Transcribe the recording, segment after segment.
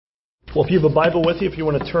Well, if you have a Bible with you, if you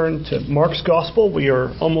want to turn to Mark's Gospel, we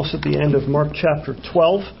are almost at the end of Mark chapter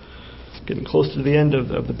 12, getting close to the end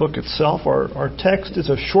of the book itself. Our text is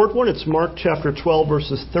a short one. It's Mark chapter 12,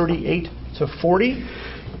 verses 38 to 40.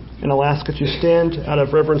 And I'll ask that you stand out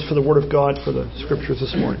of reverence for the Word of God for the Scriptures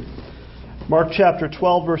this morning. Mark chapter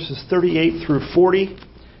 12, verses 38 through 40.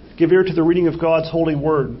 Give ear to the reading of God's holy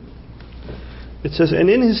Word. It says, "And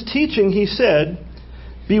in his teaching he said,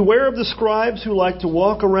 'Beware of the scribes who like to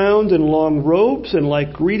walk around in long robes and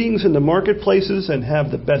like greetings in the marketplaces and have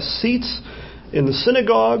the best seats in the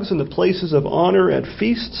synagogues and the places of honor at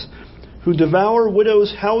feasts, who devour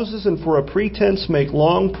widows' houses and for a pretense make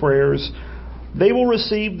long prayers. They will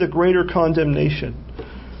receive the greater condemnation.'"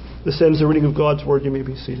 This ends the reading of God's Word. You may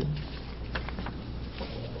be seated.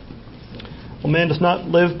 Well, man does not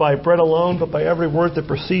live by bread alone, but by every word that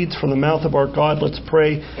proceeds from the mouth of our God. Let's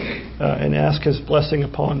pray and ask His blessing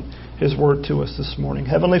upon His Word to us this morning.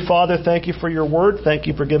 Heavenly Father, thank you for your Word. Thank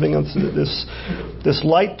you for giving us this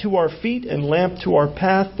light to our feet and lamp to our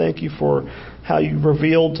path. Thank you for how you've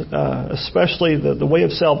revealed especially the way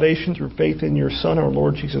of salvation through faith in your Son, our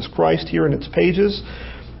Lord Jesus Christ, here in its pages.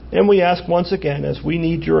 And we ask once again, as we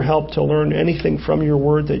need your help to learn anything from your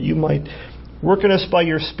Word, that you might work in us by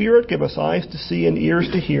your Spirit, give us eyes to see and ears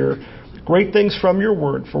to hear great things from your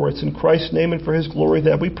Word. For it's in Christ's name and for His glory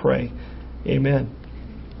that we pray. Amen.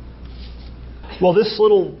 Well, this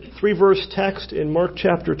little 3-verse text in Mark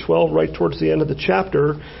chapter 12, right towards the end of the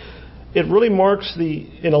chapter, it really marks the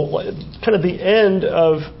end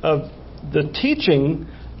of the teaching,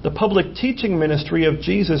 the public teaching ministry of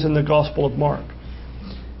Jesus in the Gospel of Mark.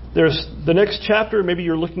 There's the next chapter, maybe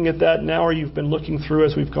you're looking at that now, or you've been looking through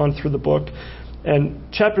as we've gone through the book. And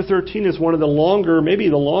chapter 13 is one of the longer, maybe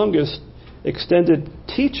the longest extended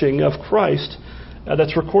teaching of Christ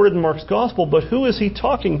that's recorded in Mark's Gospel. But who is he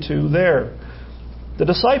talking to there? The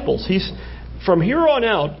disciples. From here on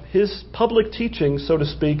out, his public teaching, so to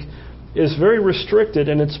speak, is very restricted,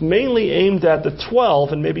 and it's mainly aimed at the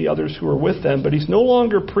 12 and maybe others who are with them. But he's no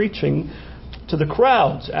longer preaching to the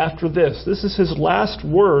crowds after this. This is his last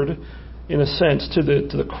word, in a sense, to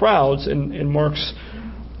the crowds in Mark's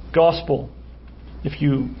Gospel. If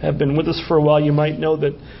you have been with us for a while, you might know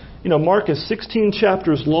that Mark is 16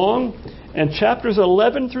 chapters long, and chapters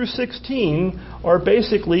 11 through 16 are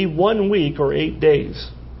basically 1 week or 8 days.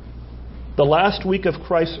 The last week of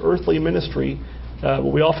Christ's earthly ministry,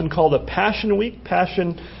 what we often call the Passion Week.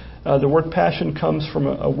 The word passion comes from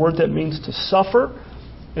a word that means to suffer.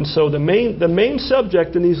 And so the main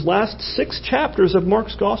subject in these last 6 chapters of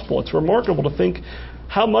Mark's Gospel, it's remarkable to think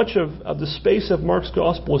how much of the space of Mark's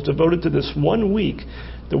Gospel is devoted to this 1 week,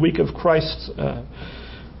 the week of Christ's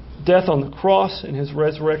death on the cross and His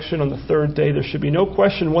resurrection on the third day. There should be no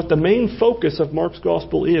question what the main focus of Mark's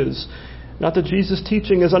Gospel is. Not that Jesus'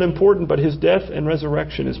 teaching is unimportant, but His death and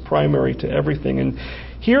resurrection is primary to everything. And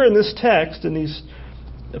here in this text, in these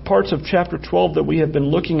parts of chapter 12 that we have been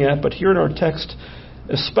looking at, but here in our text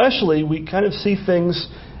especially, we kind of see things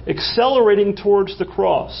accelerating towards the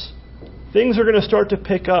cross. Things are going to start to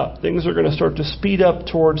pick up. Things are going to start to speed up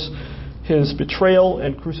towards His betrayal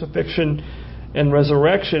and crucifixion and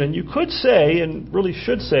resurrection. And you could say, and really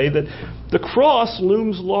should say, that the cross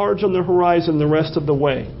looms large on the horizon the rest of the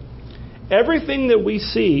way. Everything that we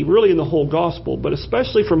see, really in the whole gospel, but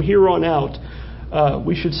especially from here on out,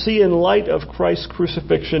 we should see in light of Christ's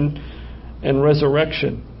crucifixion and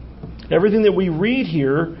resurrection. Everything that we read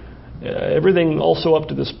here, everything also up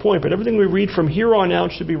to this point, but everything we read from here on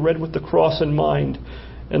out should be read with the cross in mind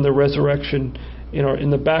and the resurrection in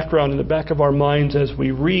the background, in the back of our minds as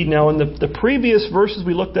we read. Now, in the previous verses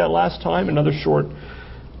we looked at last time, another short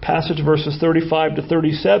passage, verses 35 to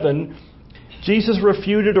 37, Jesus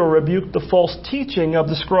refuted or rebuked the false teaching of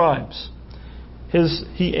the scribes.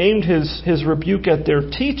 He aimed his rebuke at their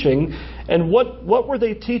teaching, and what were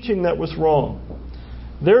they teaching that was wrong?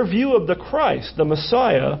 Their view of the Christ, the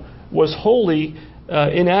Messiah, was wholly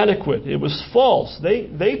inadequate. It was false.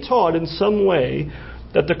 They taught in some way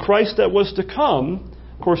that the Christ that was to come,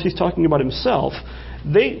 of course he's talking about himself,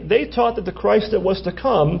 they taught that the Christ that was to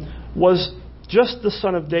come was just the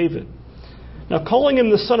Son of David. Now, calling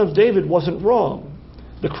him the Son of David wasn't wrong.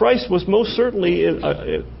 The Christ was most certainly of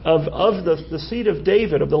the seed of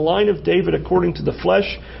David, of the line of David according to the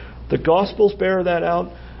flesh. The Gospels bear that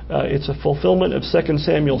out. It's a fulfillment of 2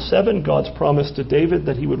 Samuel 7, God's promise to David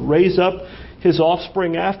that He would raise up His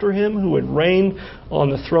offspring after him who would reign on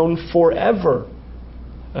the throne forever.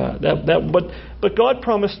 But God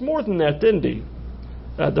promised more than that, didn't He?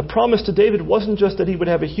 The promise to David wasn't just that he would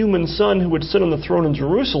have a human son who would sit on the throne in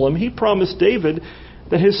Jerusalem. He promised David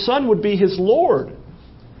that his son would be his Lord.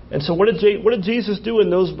 And so what did Jesus do in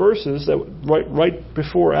those verses that right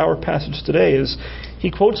before our passage today is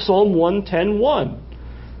he quotes Psalm 110:1.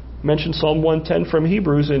 Mentioned Psalm 110 from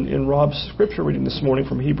Hebrews in Rob's scripture reading this morning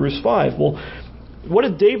from Hebrews 5. Well, what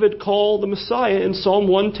did David call the Messiah in Psalm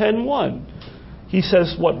 110:1? He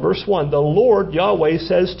says what? Verse 1. The Lord, Yahweh,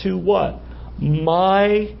 says to what?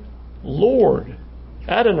 My Lord.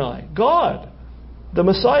 Adonai. God. The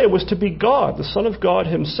Messiah was to be God, the Son of God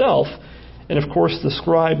himself. And of course the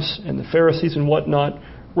scribes and the Pharisees and whatnot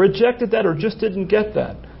rejected that or just didn't get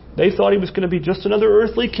that. They thought he was going to be just another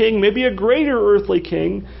earthly king, maybe a greater earthly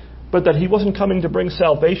king, but that he wasn't coming to bring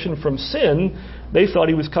salvation from sin. They thought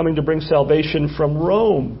he was coming to bring salvation from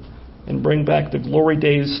Rome and bring back the glory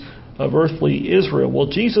days of earthly Israel. Well,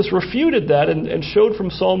 Jesus refuted that and showed from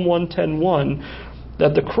Psalm 110:1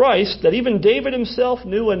 that the Christ, that even David himself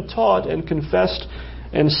knew and taught and confessed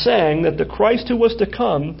and sang, that the Christ who was to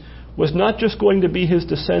come was not just going to be his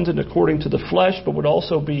descendant according to the flesh, but would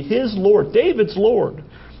also be his Lord. David's Lord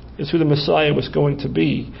is who the Messiah was going to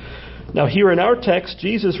be. Now here in our text,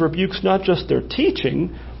 Jesus rebukes not just their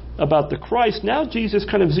teaching about the Christ. Now Jesus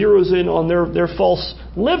kind of zeroes in on their false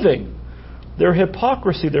living, their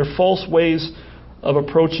hypocrisy, their false ways of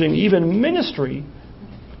approaching even ministry,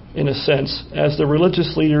 in a sense, as the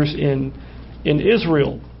religious leaders in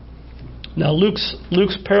Israel. Now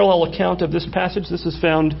Luke's parallel account of this passage, this is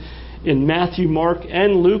found in Matthew, Mark,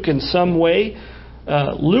 and Luke in some way.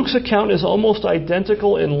 Luke's account is almost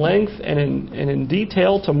identical in length and in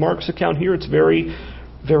detail to Mark's account here. It's very,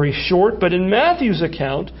 very short. But in Matthew's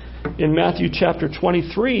account, in Matthew chapter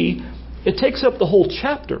 23, it takes up the whole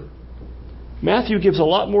chapter. Matthew gives a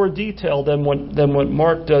lot more detail than what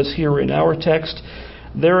Mark does here in our text.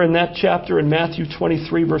 There in that chapter, in Matthew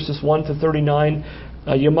 23, verses 1 to 39,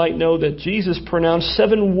 you might know that Jesus pronounced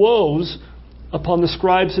 7 woes upon the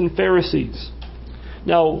scribes and Pharisees.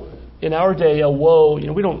 Now, in our day, a woe,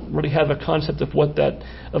 we don't really have a concept of what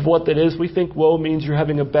that is. We think woe means you're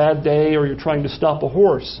having a bad day or you're trying to stop a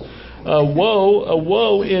horse. A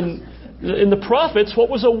woe in the prophets, what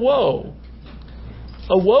was a woe?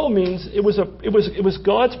 A woe means it was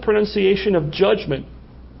God's pronunciation of judgment,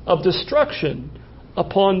 of destruction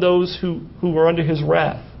upon those who were under his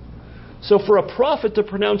wrath. So for a prophet to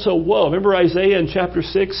pronounce a woe, remember Isaiah in chapter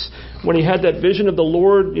 6 when he had that vision of the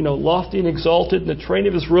Lord, lofty and exalted, and the train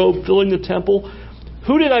of his robe filling the temple?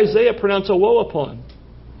 Who did Isaiah pronounce a woe upon?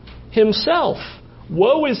 Himself.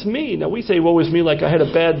 Woe is me. Now we say woe is me like I had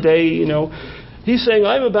a bad day, He's saying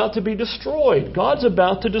I'm about to be destroyed. God's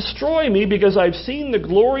about to destroy me because I've seen the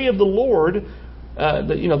glory of the Lord,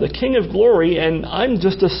 the King of glory, and I'm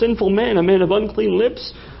just a sinful man, a man of unclean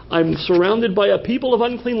lips. I'm surrounded by a people of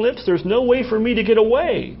unclean lips. There's no way for me to get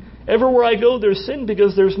away. Everywhere I go, there's sin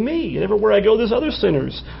because there's me. And everywhere I go, there's other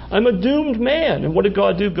sinners. I'm a doomed man. And what did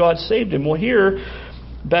God do? God saved him. Well, here,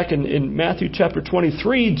 back in Matthew chapter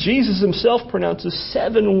 23, Jesus himself pronounces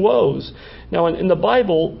 7 woes. Now, in the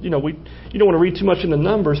Bible, you don't want to read too much in the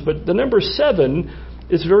numbers, but the number 7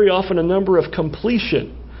 is very often a number of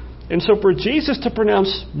completion. And so for Jesus to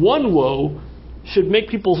pronounce 1 woe should make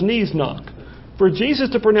people's knees knock. For Jesus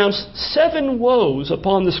to pronounce 7 woes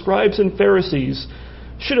upon the scribes and Pharisees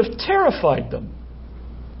should have terrified them.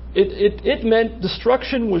 It meant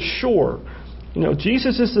destruction was sure.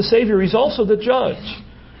 Jesus is the Savior. He's also the judge.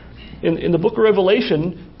 In the book of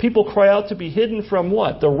Revelation, people cry out to be hidden from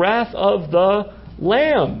what? The wrath of the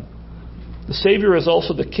Lamb. The Savior is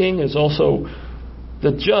also the King, is also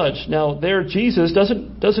the judge. Now there Jesus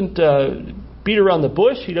doesn't beat around the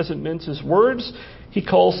bush. He doesn't mince his words. He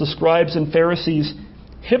calls the scribes and Pharisees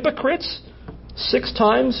hypocrites 6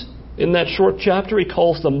 times in that short chapter. He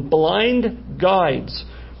calls them blind guides.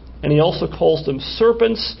 And he also calls them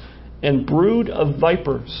serpents and brood of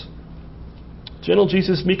vipers. Gentle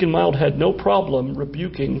Jesus, meek and mild, had no problem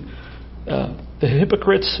rebuking the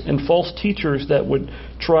hypocrites and false teachers that would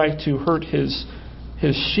try to hurt his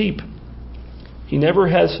sheep. He never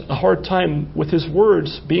has a hard time with his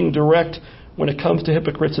words being direct when it comes to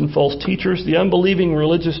hypocrites and false teachers. The unbelieving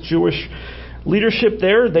religious Jewish leadership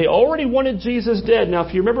there, they already wanted Jesus dead. Now,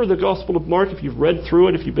 if you remember the Gospel of Mark, if you've read through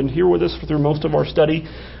it, if you've been here with us through most of our study,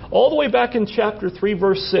 all the way back in chapter 3,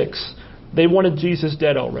 verse 6, they wanted Jesus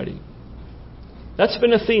dead already. That's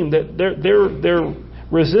been a theme, that their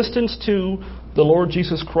resistance to the Lord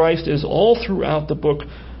Jesus Christ is all throughout the book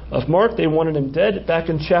of Mark. They wanted him dead. Back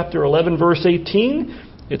in chapter 11, verse 18,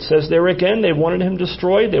 it says there again, they wanted him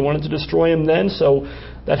destroyed. They wanted to destroy him then, so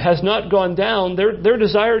that has not gone down. Their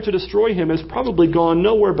desire to destroy him has probably gone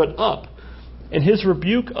nowhere but up. And his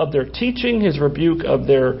rebuke of their teaching, his rebuke of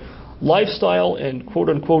their lifestyle and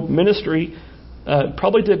quote-unquote ministry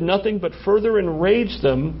probably did nothing but further enrage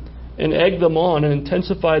them and egg them on and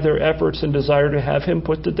intensify their efforts and desire to have him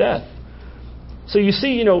put to death. So you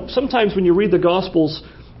see, sometimes when you read the Gospels,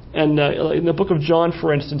 and in the book of John,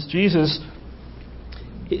 for instance, Jesus,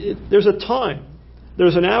 there's a time,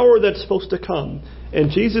 there's an hour that's supposed to come, and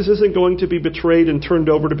Jesus isn't going to be betrayed and turned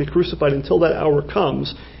over to be crucified until that hour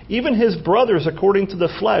comes. Even his brothers, according to the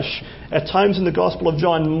flesh, at times in the Gospel of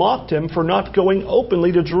John, mocked him for not going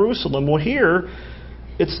openly to Jerusalem. Well, here,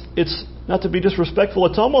 it's not to be disrespectful,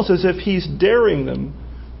 it's almost as if he's daring them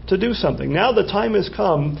to do something. Now the time has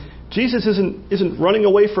come. Jesus isn't running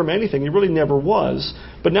away from anything. He really never was.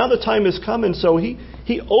 But now the time has come, and so he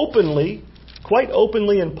openly, quite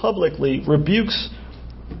openly and publicly, rebukes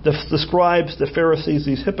the scribes, the Pharisees,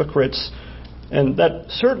 these hypocrites, and that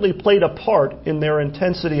certainly played a part in their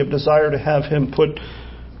intensity of desire to have him put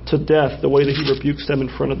to death, the way that he rebukes them in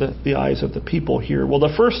front of the eyes of the people here. Well,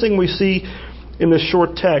 the first thing we see in this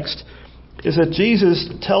short text is that Jesus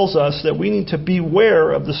tells us that we need to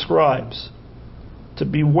beware of the scribes. To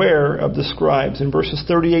beware of the scribes. In verses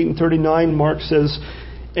 38 and 39, Mark says,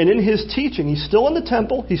 and in his teaching, he's still in the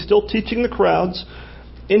temple, he's still teaching the crowds.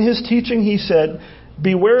 In his teaching, he said,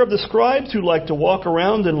 beware of the scribes who like to walk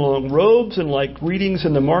around in long robes and like greetings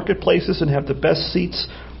in the marketplaces and have the best seats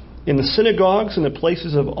in the synagogues and the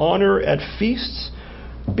places of honor at feasts.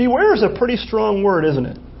 Beware is a pretty strong word, isn't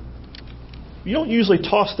it? You don't usually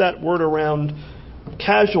toss that word around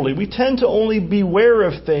casually. We tend to only beware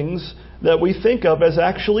of things that we think of as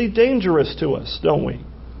actually dangerous to us, don't we?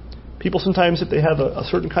 People sometimes, if they have a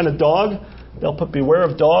certain kind of dog, they'll put beware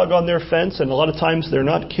of dog on their fence, and a lot of times they're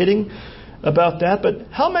not kidding about that. But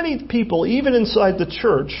how many people, even inside the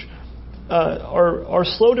church, are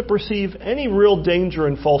slow to perceive any real danger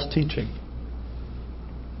in false teaching?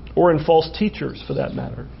 Or in false teachers, for that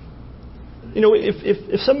matter.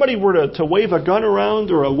 If somebody were to wave a gun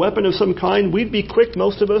around or a weapon of some kind, we'd be quick,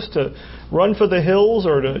 most of us, to run for the hills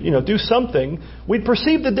or to do something. We'd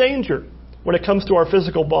perceive the danger when it comes to our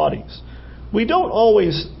physical bodies. We don't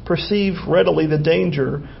always perceive readily the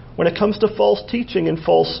danger when it comes to false teaching and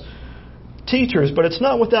false teachers. But it's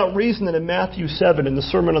not without reason that in Matthew 7, in the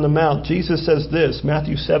Sermon on the Mount, Jesus says this,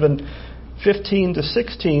 Matthew 7, 15 to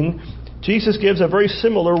 16, Jesus gives a very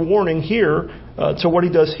similar warning here to what he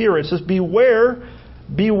does here. It says, beware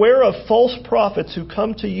of false prophets who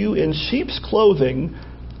come to you in sheep's clothing,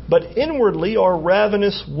 but inwardly are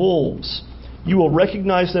ravenous wolves. You will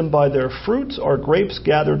recognize them by their fruits. Are grapes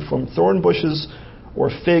gathered from thorn bushes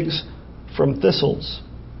or figs from thistles?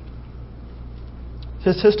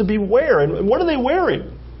 It says to beware. And what are they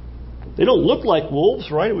wearing? They don't look like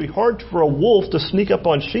wolves, right? It would be hard for a wolf to sneak up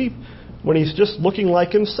on sheep when he's just looking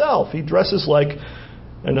like himself. He dresses like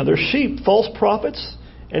another sheep. False prophets,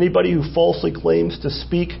 anybody who falsely claims to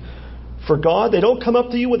speak for God, they don't come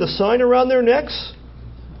up to you with a sign around their necks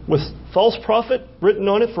with false prophet written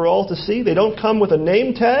on it for all to see. They don't come with a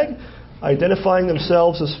name tag identifying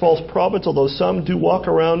themselves as false prophets, although some do walk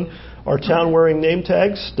around our town wearing name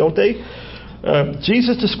tags, don't they?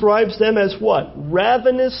 Jesus describes them as what?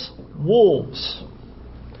 Ravenous wolves.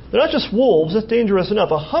 They're not just wolves, that's dangerous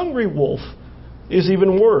enough. A hungry wolf is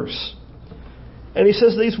even worse. And he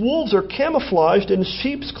says these wolves are camouflaged in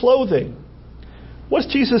sheep's clothing.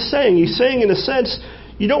 What's Jesus saying? He's saying, in a sense,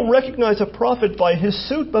 you don't recognize a prophet by his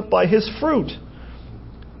suit, but by his fruit.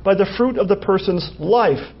 By the fruit of the person's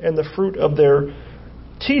life and the fruit of their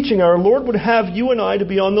teaching. Our Lord would have you and I to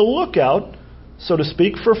be on the lookout, so to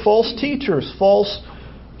speak, for false teachers, false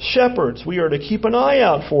shepherds. We are to keep an eye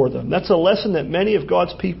out for them. That's a lesson that many of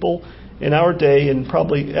God's people in our day, and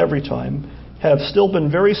probably every time, have still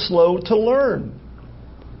been very slow to learn.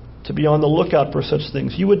 To be on the lookout for such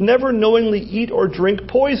things. You would never knowingly eat or drink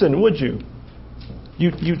poison, would you?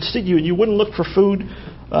 You wouldn't look for food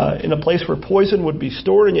in a place where poison would be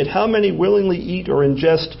stored, and yet how many willingly eat or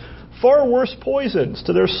ingest far worse poisons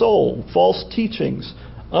to their soul? False teachings,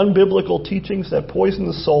 unbiblical teachings that poison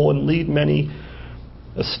the soul and lead many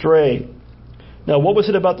astray. Now, what was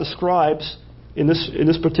it about the scribes in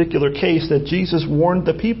this particular case that Jesus warned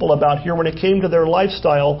the people about here when it came to their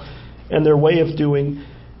lifestyle and their way of doing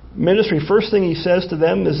ministry? First thing he says to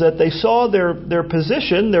them is that they saw their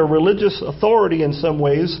position, their religious authority in some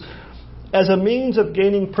ways, as a means of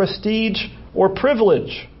gaining prestige or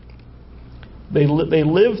privilege. They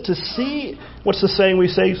live to see, what's the saying we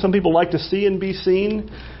say? Some people like to see and be seen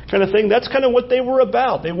kind of thing. That's kind of what they were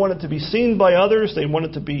about. They wanted to be seen by others. They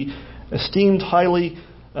wanted to be esteemed highly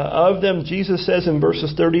of them. Jesus says in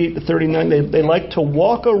verses 38 to 39, they like to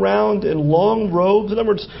walk around in long robes. In other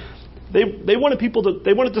words, they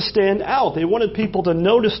wanted to stand out. They wanted people to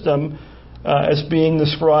notice them as being the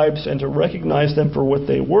scribes and to recognize them for what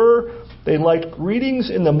they were. They liked greetings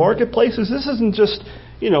in the marketplaces. This isn't just,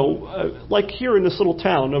 like here in this little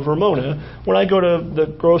town of Ramona. When I go to the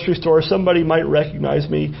grocery store, somebody might recognize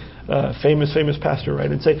me, famous pastor,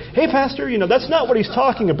 right, and say, "Hey, pastor, that's not what he's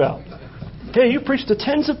talking about. Hey, you preach to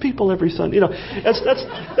tens of people every Sunday."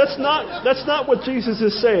 That's not what Jesus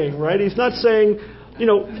is saying, right? He's not saying,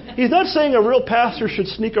 he's not saying a real pastor should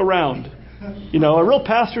sneak around. A real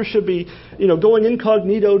pastor should be, going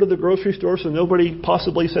incognito to the grocery store so nobody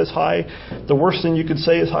possibly says hi. The worst thing you could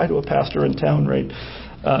say is hi to a pastor in town, right?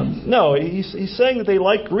 No, he's saying that they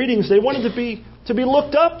liked greetings. They wanted to be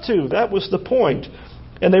looked up to. That was the point.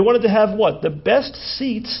 And they wanted to have what? The best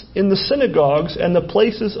seats in the synagogues and the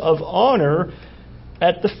places of honor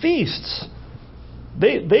at the feasts.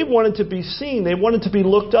 They wanted to be seen. They wanted to be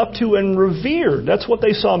looked up to and revered. That's what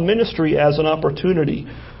they saw ministry as an opportunity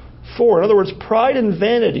for. In other words, pride and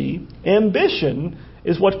vanity, ambition,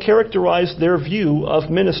 is what characterized their view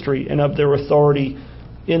of ministry and of their authority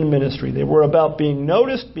in ministry. They were about being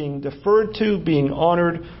noticed, being deferred to, being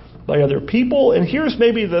honored by other people. And here's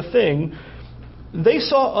maybe the thing. They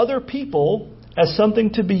saw other people as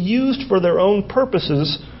something to be used for their own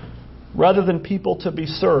purposes rather than people to be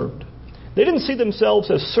served. They didn't see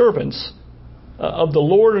themselves as servants of the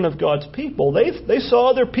Lord and of God's people. They saw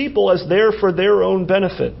other people as there for their own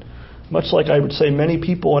benefit. Much like I would say many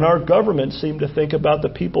people in our government seem to think about the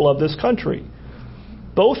people of this country.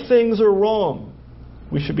 Both things are wrong.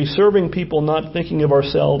 We should be serving people, not thinking of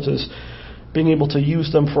ourselves as being able to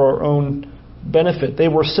use them for our own benefit. They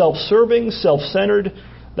were self-serving, self-centered.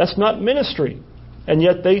 That's not ministry. And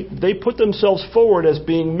yet they put themselves forward as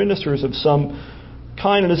being ministers of some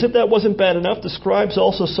kind. And as if that wasn't bad enough, the scribes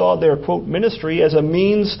also saw their, quote, ministry as a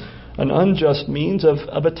means, an unjust means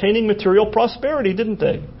of attaining material prosperity, didn't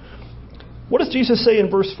they? What does Jesus say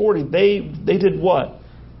in verse 40? They did what?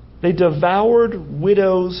 They devoured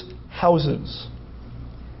widows' houses.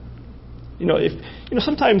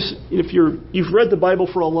 Sometimes if you've read the Bible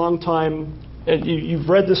for a long time and you've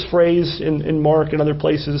read this phrase in Mark and other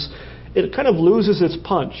places, it kind of loses its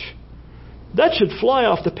punch. That should fly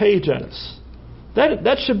off the page at us.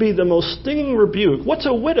 That should be the most stinging rebuke. What's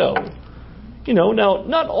a widow? Now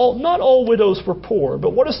not all widows were poor,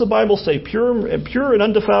 but what does the Bible say? Pure and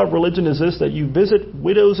undefiled religion is this, that you visit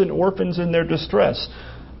widows and orphans in their distress.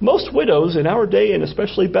 Most widows in our day, and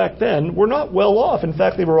especially back then, were not well off. In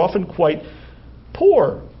fact, they were often quite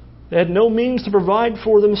poor. They had no means to provide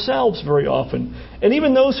for themselves very often. And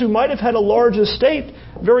even those who might have had a large estate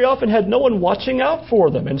very often had no one watching out for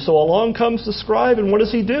them. And so along comes the scribe, and what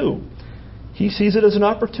does he do? He sees it as an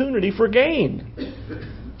opportunity for gain.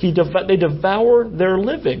 They devour their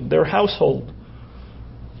living, their household.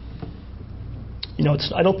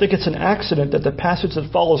 I don't think it's an accident that the passage that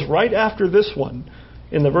follows right after this one,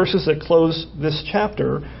 in the verses that close this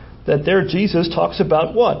chapter, that there Jesus talks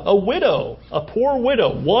about what? A widow, a poor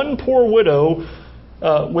widow, one poor widow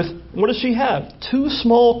with, what does she have? 2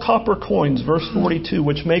 small copper coins, verse 42,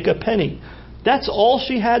 which make a penny. That's all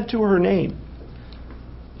she had to her name.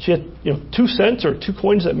 She had 2 cents or 2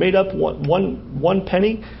 coins that made up one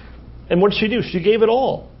penny. And what did she do? She gave it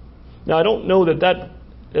all. Now, I don't know that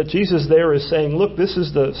Jesus there is saying, look, this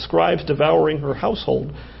is the scribes devouring her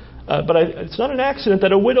household. But it's not an accident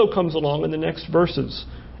that a widow comes along in the next verses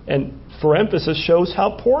and, for emphasis, shows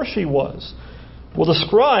how poor she was. Well, the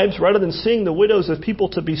scribes, rather than seeing the widows as people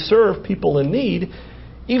to be served, people in need,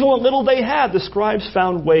 even what little they had, the scribes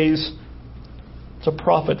found ways to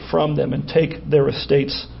profit from them and take their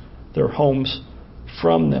estates, their homes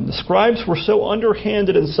from them. The scribes were so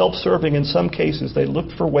underhanded and self-serving in some cases, they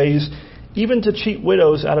looked for ways even to cheat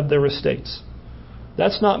widows out of their estates.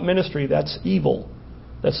 That's not ministry, that's evil.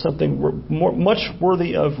 That's something much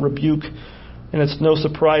worthy of rebuke. And it's no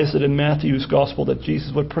surprise that in Matthew's gospel that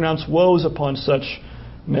Jesus would pronounce woes upon such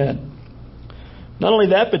men. Not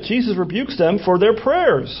only that, but Jesus rebukes them for their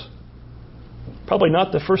prayers. Probably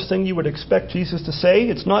not the first thing you would expect Jesus to say.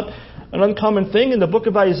 It's not an uncommon thing in the book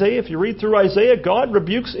of Isaiah. If you read through Isaiah, God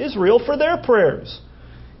rebukes Israel for their prayers.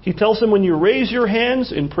 He tells them, when you raise your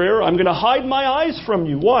hands in prayer, I'm going to hide my eyes from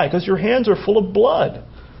you. Why? Because your hands are full of blood.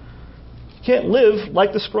 You can't live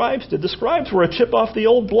like the scribes did. The scribes were a chip off the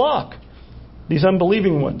old block. These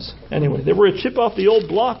unbelieving ones. Anyway, they were a chip off the old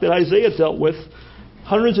block that Isaiah dealt with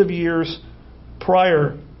hundreds of years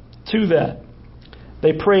prior to that.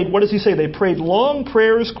 They prayed, what does he say? They prayed long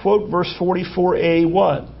prayers, quote verse 44a,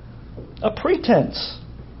 what? A pretense.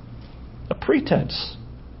 A pretense.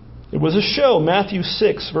 It was a show. Matthew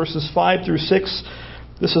 6, verses 5 through 6.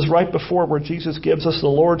 This is right before where Jesus gives us the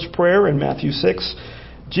Lord's Prayer in Matthew 6.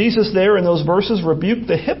 Jesus there in those verses rebuked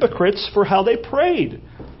the hypocrites for how they prayed.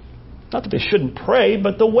 Not that they shouldn't pray,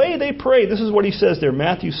 but the way they pray. This is what he says there,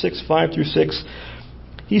 Matthew 6, 5 through 6.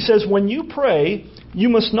 He says, when you pray, you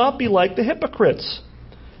must not be like the hypocrites.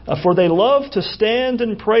 For they love to stand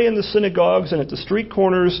and pray in the synagogues and at the street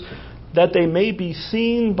corners, that they may be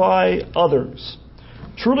seen by others.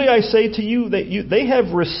 Truly I say to you that they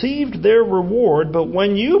have received their reward, but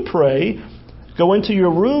when you pray, go into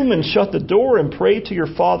your room and shut the door and pray to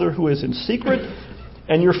your Father who is in secret,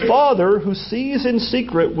 and your Father who sees in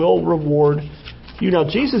secret will reward you. Now,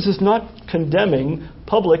 Jesus is not condemning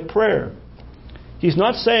public prayer. He's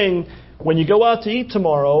not saying, when you go out to eat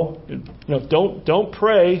tomorrow, don't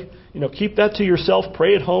pray. Keep that to yourself.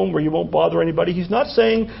 Pray at home where you won't bother anybody. He's not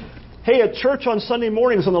saying, hey, at church on Sunday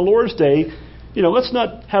mornings on the Lord's Day, let's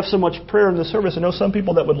not have so much prayer in the service. I know some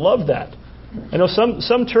people that would love that. I know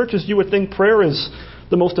some churches you would think prayer is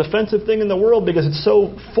the most offensive thing in the world because it's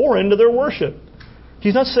so foreign to their worship.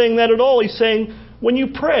 He's not saying that at all. He's saying, when you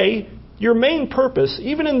pray, your main purpose,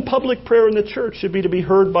 even in public prayer in the church, should be to be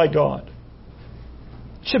heard by God.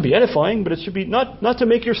 It should be edifying, but it should be not to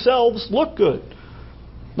make yourselves look good.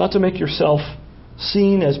 Not to make yourself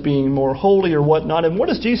seen as being more holy or whatnot. And what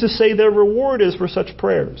does Jesus say their reward is for such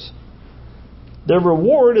prayers? Their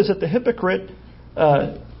reward is that the hypocrite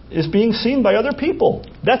is being seen by other people.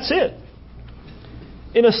 That's it.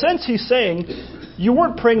 In a sense, he's saying, you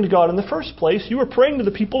weren't praying to God in the first place. You were praying to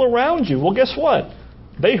the people around you. Well, guess what?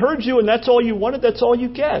 They heard you and that's all you wanted. That's all you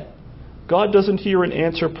get. God doesn't hear and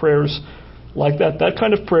answer prayers like that. That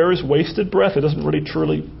kind of prayer is wasted breath. It doesn't really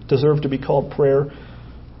truly deserve to be called prayer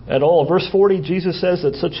at all. Verse 40, Jesus says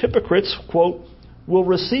that such hypocrites, quote, will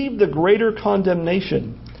receive the greater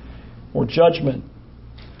condemnation or judgment.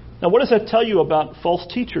 Now, what does that tell you about false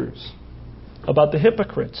teachers? About the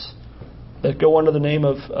hypocrites that go under the name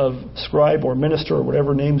of scribe or minister or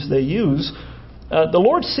whatever names they use? The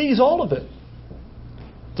Lord sees all of it.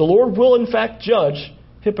 The Lord will, in fact, judge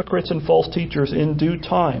hypocrites and false teachers in due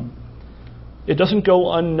time. It doesn't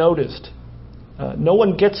go unnoticed. No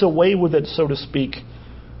one gets away with it, so to speak,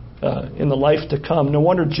 in the life to come. No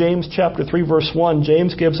wonder James chapter 3, verse 1,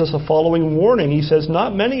 James gives us a following warning. He says,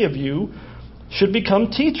 not many of you should become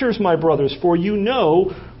teachers, my brothers, for you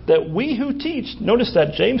know that we who teach, notice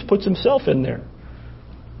that James puts himself in there.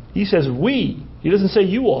 He says we. He doesn't say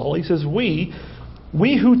you all. He says we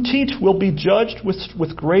who teach will be judged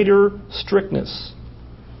with greater strictness.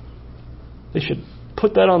 They should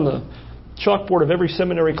put that on the chalkboard of every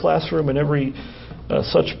seminary classroom and every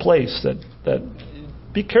such place that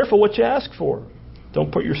be careful what you ask for.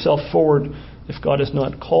 Don't put yourself forward if God has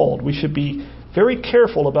not called. We should be very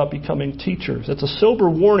careful about becoming teachers. That's a sober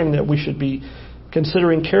warning that we should be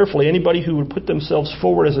considering carefully. Anybody who would put themselves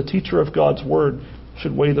forward as a teacher of God's Word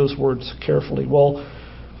should weigh those words carefully. Well,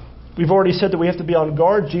 we've already said that we have to be on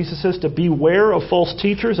guard. Jesus says to beware of false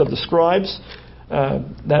teachers, of the scribes.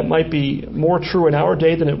 That might be more true in our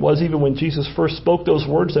day than it was even when Jesus first spoke those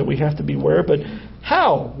words, that we have to beware. But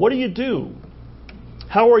how? What do you do?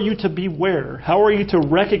 How are you to beware? How are you to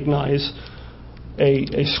recognize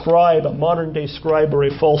a scribe, a modern-day scribe, or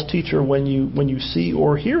a false teacher when you see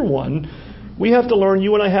or hear one? We have to learn,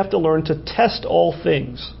 you and I have to learn to test all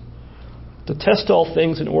things. To test all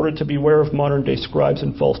things in order to beware of modern-day scribes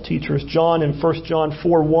and false teachers. John in 1 John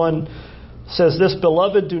 4:1 says this,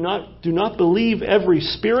 Beloved, do not believe every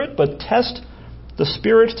spirit, but test the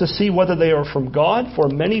spirits to see whether they are from God, for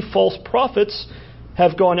many false prophets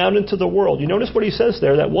have gone out into the world. You notice what he says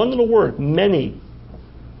there, that one little word, many. In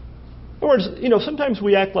other words, sometimes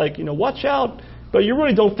we act like, watch out, but you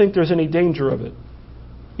really don't think there's any danger of it.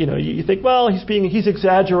 You think, well, he's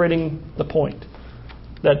exaggerating the point.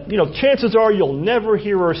 That, chances are you'll never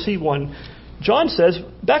hear or see one. John says,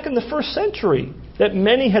 back in the first century, that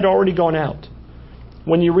many had already gone out.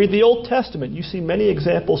 When you read the Old Testament, you see many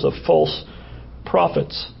examples of false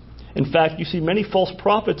prophets. In fact, you see many false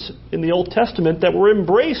prophets in the Old Testament that were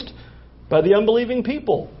embraced by the unbelieving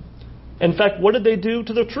people. In fact, what did they do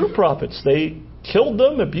to the true prophets? They killed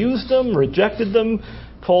them, abused them, rejected them,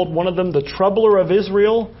 called one of them the troubler of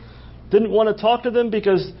Israel, didn't want to talk to them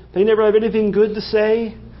because they never have anything good to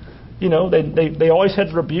say. They always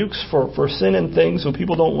had rebukes for sin and things, so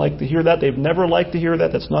people don't like to hear that. They've never liked to hear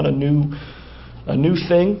that. That's not a new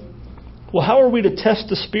thing. Well, how are we to test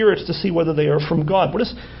the spirits to see whether they are from God?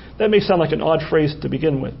 That may sound like an odd phrase to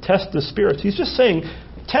begin with. Test the spirits. He's just saying,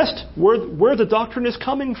 test where the doctrine is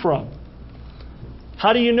coming from.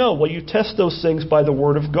 How do you know? Well, you test those things by the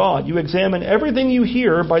Word of God. You examine everything you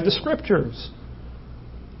hear by the Scriptures.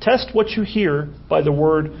 Test what you hear by the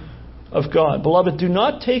Word of God. Beloved, do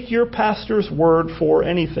not take your pastor's word for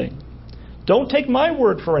anything. Don't take my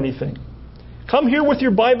word for anything. Come here with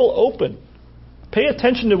your Bible open. Pay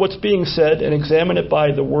attention to what's being said and examine it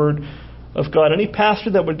by the word of God. Any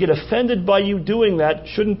pastor that would get offended by you doing that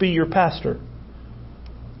shouldn't be your pastor.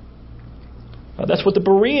 That's what the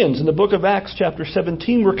Bereans in the book of Acts chapter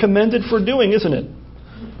 17 were commended for doing, isn't it?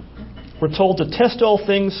 We're told to test all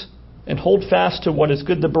things and hold fast to what is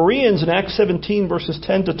good. The Bereans in Acts 17 verses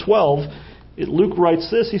 10 to 12, Luke writes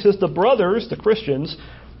this. He says, the brothers, the Christians,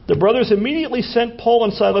 the brothers immediately sent Paul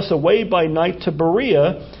and Silas away by night to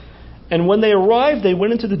Berea. And when they arrived, they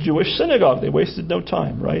went into the Jewish synagogue. They wasted no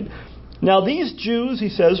time, right? Now these Jews, he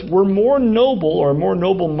says, were more noble or more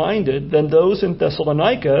noble-minded than those in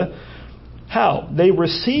Thessalonica. How? They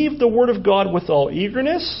received the word of God with all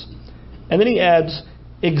eagerness. And then he adds,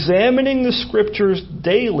 examining the scriptures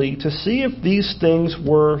daily to see if these things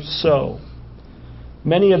were so.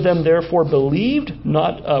 Many of them therefore believed,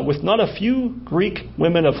 with not a few Greek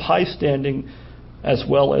women of high standing as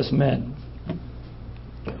well as men.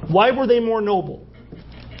 Why were they more noble?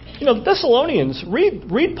 The Thessalonians,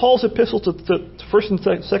 read Paul's epistle to 1st and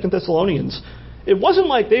 2nd Thessalonians. It wasn't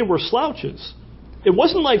like they were slouches. It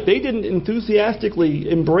wasn't like they didn't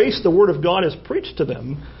enthusiastically embrace the word of God as preached to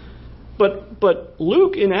them. But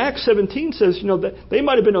Luke in Acts 17 says, that they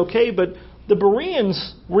might have been okay, but the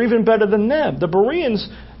Bereans were even better than them. The Bereans,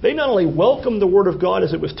 they not only welcomed the word of God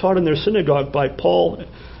as it was taught in their synagogue by Paul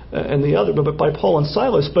and the other, but by Paul and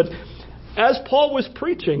Silas. But as Paul was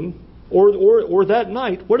preaching, or that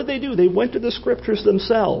night, what did they do? They went to the scriptures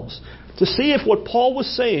themselves to see if what Paul was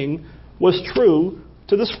saying was true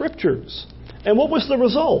to the scriptures. And what was the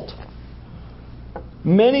result?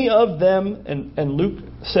 Many of them, and Luke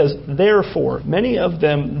says, therefore, many of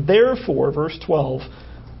them, therefore, verse 12,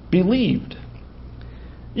 believed.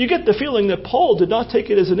 You get the feeling that Paul did not take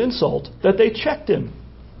it as an insult, that they checked him.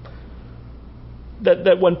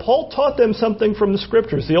 That when Paul taught them something from the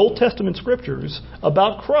scriptures, the Old Testament scriptures,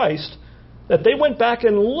 about Christ, that they went back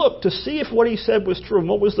and looked to see if what he said was true. And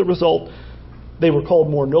what was the result? They were called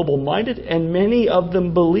more noble-minded, and many of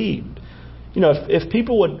them believed. If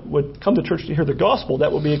people would come to church to hear the gospel,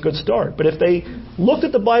 that would be a good start. But if they looked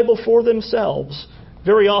at the Bible for themselves,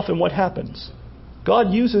 very often what happens?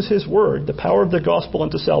 God uses his word, the power of the gospel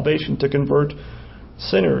unto salvation, to convert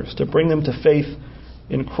sinners, to bring them to faith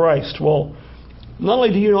in Christ. Well, not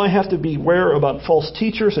only do you and I have to beware about false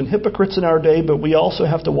teachers and hypocrites in our day, but we also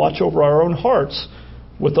have to watch over our own hearts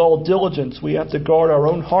with all diligence. We have to guard our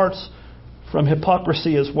own hearts from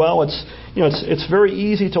hypocrisy as well. It's very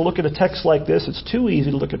easy to look at a text like this. It's too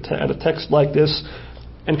easy to look at a text like this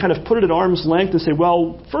and kind of put it at arm's length and say,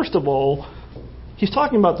 well, first of all, he's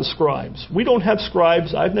talking about the scribes. We don't have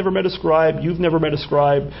scribes. I've never met a scribe. You've never met a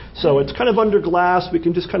scribe. So it's kind of under glass. We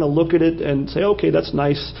can just kind of look at it and say, okay, that's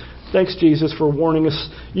nice. Thanks, Jesus, for warning us.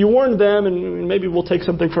 You warned them, and maybe we'll take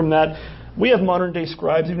something from that. We have modern-day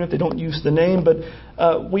scribes, even if they don't use the name. But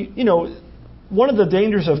one of the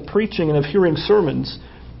dangers of preaching and of hearing sermons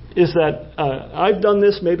is that I've done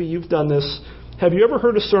this, maybe you've done this. Have you ever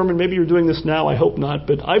heard a sermon? Maybe you're doing this now, I hope not,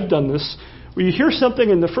 but I've done this, where you hear something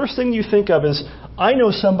and the first thing you think of is, I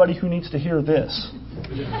know somebody who needs to hear this.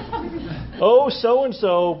 Oh,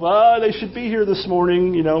 so-and-so, they should be here this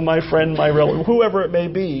morning, my friend, my relative, whoever it may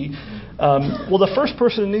be. Well, the first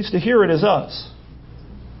person who needs to hear it is us.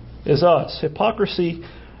 Hypocrisy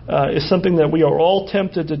is something that we are all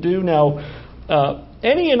tempted to do. Now,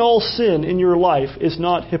 any and all sin in your life is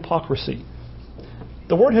not hypocrisy.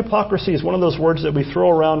 The word hypocrisy is one of those words that we throw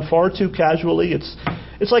around far too casually.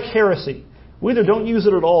 It's like heresy. We either don't use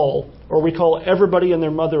it at all, or we call everybody and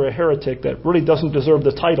their mother a heretic that really doesn't deserve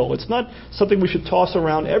the title. It's not something we should toss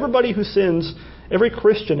around. Everybody who sins, every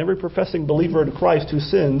Christian, every professing believer in Christ who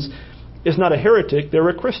sins is not a heretic, they're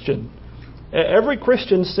a Christian. Every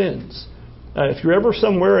Christian sins. If you're ever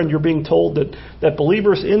somewhere and you're being told that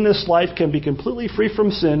believers in this life can be completely free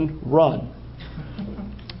from sin, run.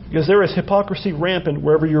 Because there is hypocrisy rampant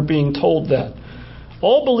wherever you're being told that.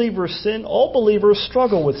 All believers sin. All believers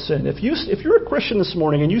struggle with sin. If you're a Christian this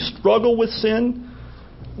morning and you struggle with sin,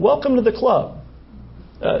 welcome to the club.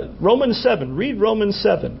 Romans 7. Read Romans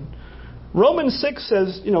 7. Romans 6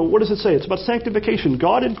 says, what does it say? It's about sanctification.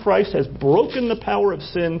 God in Christ has broken the power of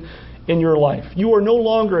sin in your life. You are no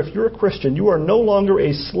longer, if you're a Christian, you are no longer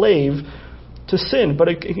a slave to sin. But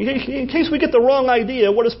in case we get the wrong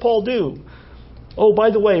idea, what does Paul do? Oh,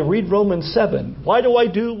 by the way, read Romans 7. Why do I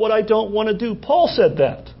do what I don't want to do? Paul said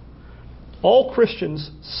that. All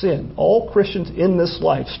Christians sin. All Christians in this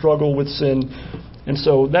life struggle with sin. And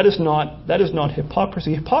so that is not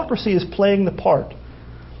hypocrisy. Hypocrisy is playing the part.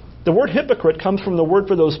 The word hypocrite comes from the word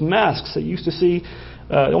for those masks that you used to see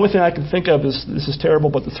The only thing I can think of is, this is terrible,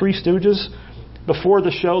 but the Three Stooges, before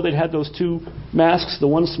the show, they'd had those two masks, the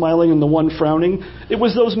one smiling and the one frowning. It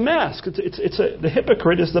was those masks. The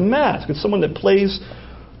hypocrite is the mask. It's someone that plays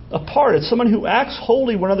a part. It's someone who acts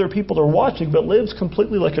holy when other people are watching, but lives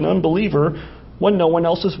completely like an unbeliever when no one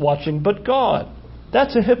else is watching but God.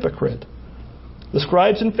 That's a hypocrite. The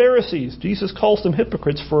scribes and Pharisees, Jesus calls them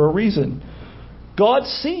hypocrites for a reason. God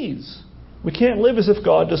sees. We can't live as if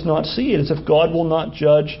God does not see it, as if God will not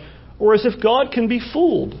judge, or as if God can be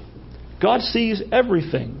fooled. God sees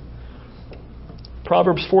everything.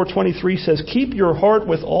 Proverbs 4:23 says, "Keep your heart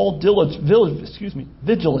with all vigilance.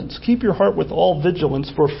 Keep your heart with all vigilance,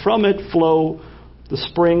 for from it flow the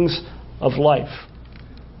springs of life."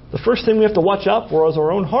 The first thing we have to watch out for is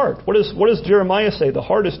our own heart. What does Jeremiah say? The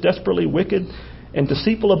heart is desperately wicked and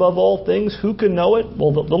deceitful above all things. Who can know it?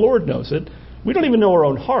 Well, the Lord knows it. We don't even know our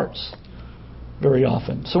own hearts very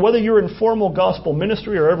often. So whether you're in formal gospel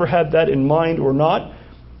ministry or ever had that in mind or not,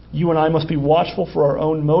 you and I must be watchful for our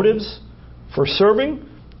own motives for serving.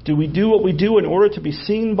 Do we do what we do in order to be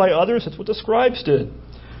seen by others? That's what the scribes did.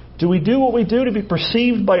 Do we do what we do to be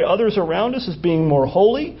perceived by others around us as being more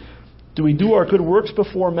holy? Do we do our good works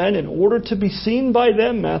before men in order to be seen by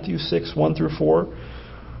them? Matthew 6:1-4.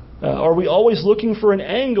 Are we always looking for an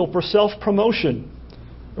angle for self-promotion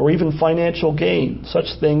or even financial gain?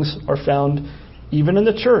 Such things are found even in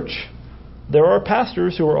the church. There are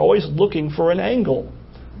pastors who are always looking for an angle.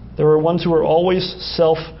 There are ones who are always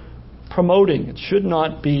self-promoting. It should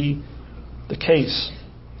not be the case.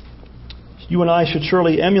 You and I should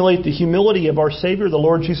surely emulate the humility of our Savior, the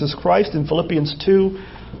Lord Jesus Christ. In Philippians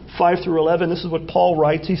 2:5-11, this is what Paul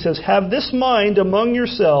writes. He says, "Have this mind among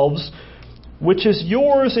yourselves, which is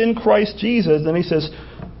yours in Christ Jesus." Then he says,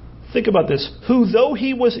 think about this, "who though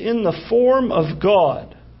he was in the form of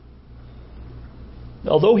God,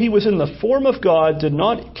 although he was in the form of God, did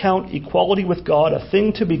not count equality with God a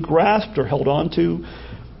thing to be grasped or held on to,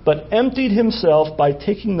 but emptied himself by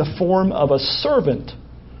taking the form of a servant."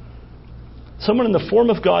 Someone in the form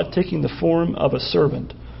of God taking the form of a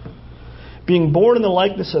servant. "Being born in the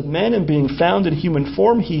likeness of men and being found in human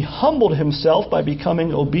form, he humbled himself by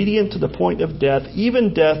becoming obedient to the point of death, even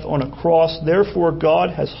death on a cross. Therefore God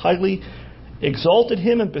has highly exalted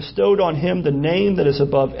him and bestowed on him the name that is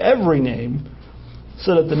above every name,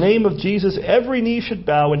 so that the name of Jesus every knee should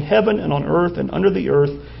bow in heaven and on earth and under the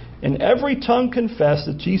earth, and every tongue confess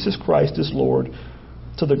that Jesus Christ is Lord,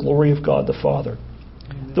 to the glory of God the Father."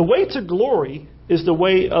 The way to glory is the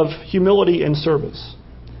way of humility and service.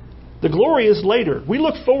 The glory is later. We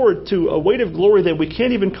look forward to a weight of glory that we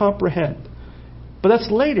can't even comprehend. But that's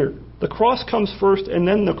later. The cross comes first, and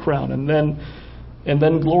then the crown, and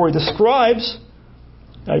then glory. The scribes,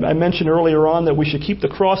 I mentioned earlier on that we should keep the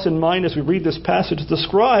cross in mind as we read this passage. The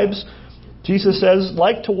scribes, Jesus says,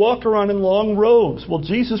 like to walk around in long robes. Well,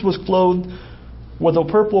 Jesus was clothed with a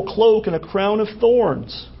purple cloak and a crown of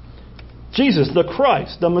thorns. Jesus, the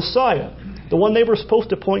Christ, the Messiah, the one they were supposed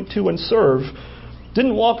to point to and serve,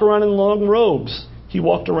 didn't walk around in long robes. He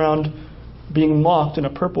walked around being mocked in a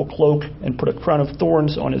purple cloak and put a crown of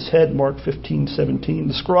thorns on his head, Mark 15:17.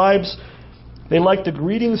 The scribes, they liked the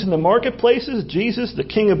greetings in the marketplaces. Jesus, the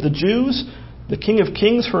King of the Jews, the King of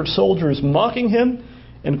Kings, heard soldiers mocking him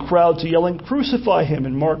and crowds yelling, "Crucify him,"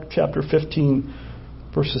 in Mark chapter 15,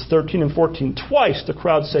 verses 13 and 14. Twice the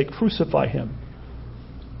crowd say, "Crucify him,"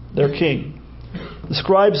 their king. The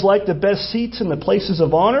scribes liked the best seats in the places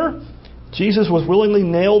of honor. Jesus was willingly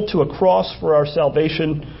nailed to a cross for our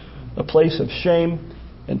salvation, a place of shame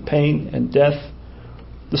and pain and death.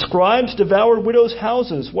 The scribes devoured widows'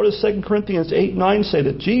 houses. What does 2 Corinthians 8:9 say?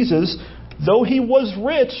 That Jesus, though he was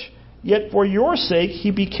rich, yet for your sake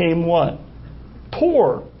he became what?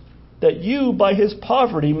 Poor, that you by his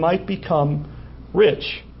poverty might become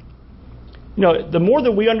rich. You know, the more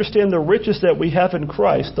that we understand the riches that we have in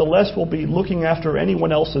Christ, the less we'll be looking after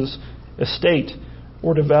anyone else's estate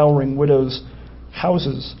or devouring widows'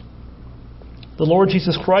 houses. The Lord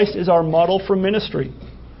Jesus Christ is our model for ministry.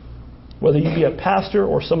 Whether you be a pastor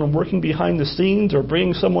or someone working behind the scenes or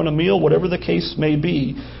bringing someone a meal, whatever the case may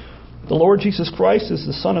be, the Lord Jesus Christ is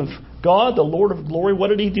the Son of God, the Lord of glory. What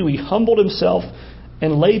did he do? He humbled himself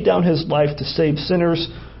and laid down his life to save sinners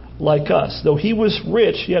like us. Though he was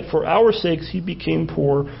rich, yet for our sakes he became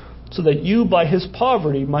poor, so that you by his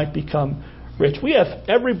poverty might become rich. We have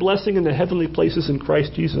every blessing in the heavenly places in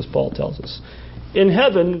Christ Jesus, Paul tells us. In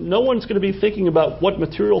heaven, no one's going to be thinking about what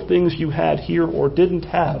material things you had here or didn't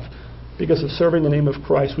have because of serving the name of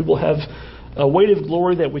Christ. We will have a weight of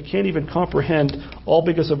glory that we can't even comprehend, all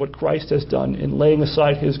because of what Christ has done in laying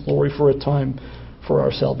aside his glory for a time for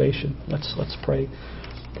our salvation. Let's pray.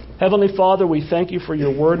 Heavenly Father, we thank you for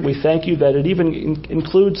your word. We thank you that it even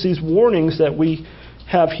includes these warnings that we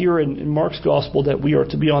have here in Mark's gospel, that we are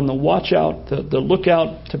to be on the watch out, the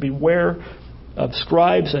lookout, to beware of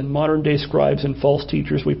scribes and modern day scribes and false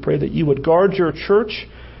teachers. We pray that you would guard your church,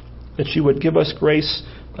 that you would give us grace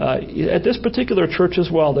at this particular church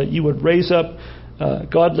as well, that you would raise up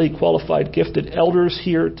godly, qualified, gifted elders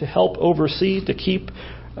here to help oversee, to keep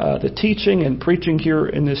the teaching and preaching here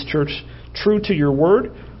in this church true to your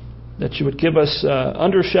word, that you would give us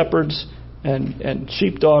under shepherds and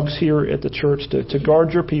sheepdogs here at the church to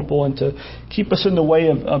guard your people and to keep us in the way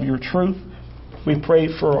of your truth. We pray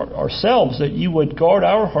for ourselves that you would guard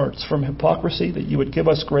our hearts from hypocrisy, that you would give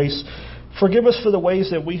us grace. Forgive us for the ways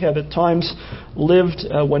that we have at times lived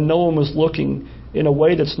when no one was looking in a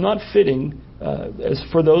way that's not fitting as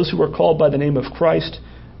for those who are called by the name of Christ.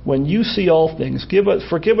 When you see all things,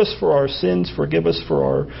 forgive us for our sins, forgive us for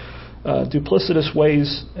our duplicitous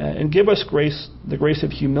ways, and give us grace, the grace of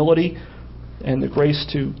humility and the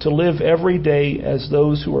grace to live every day as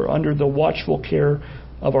those who are under the watchful care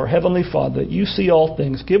of our Heavenly Father. That you see all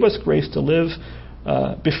things. Give us grace to live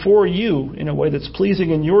before you in a way that's pleasing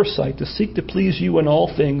in your sight, to seek to please you in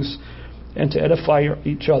all things and to edify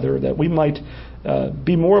each other, that we might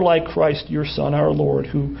be more like Christ, your Son, our Lord,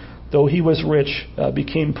 who, though he was rich,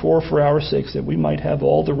 became poor for our sakes, that we might have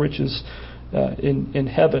all the riches in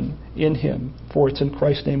heaven in him. For it's in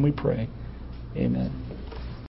Christ's name we pray. Amen.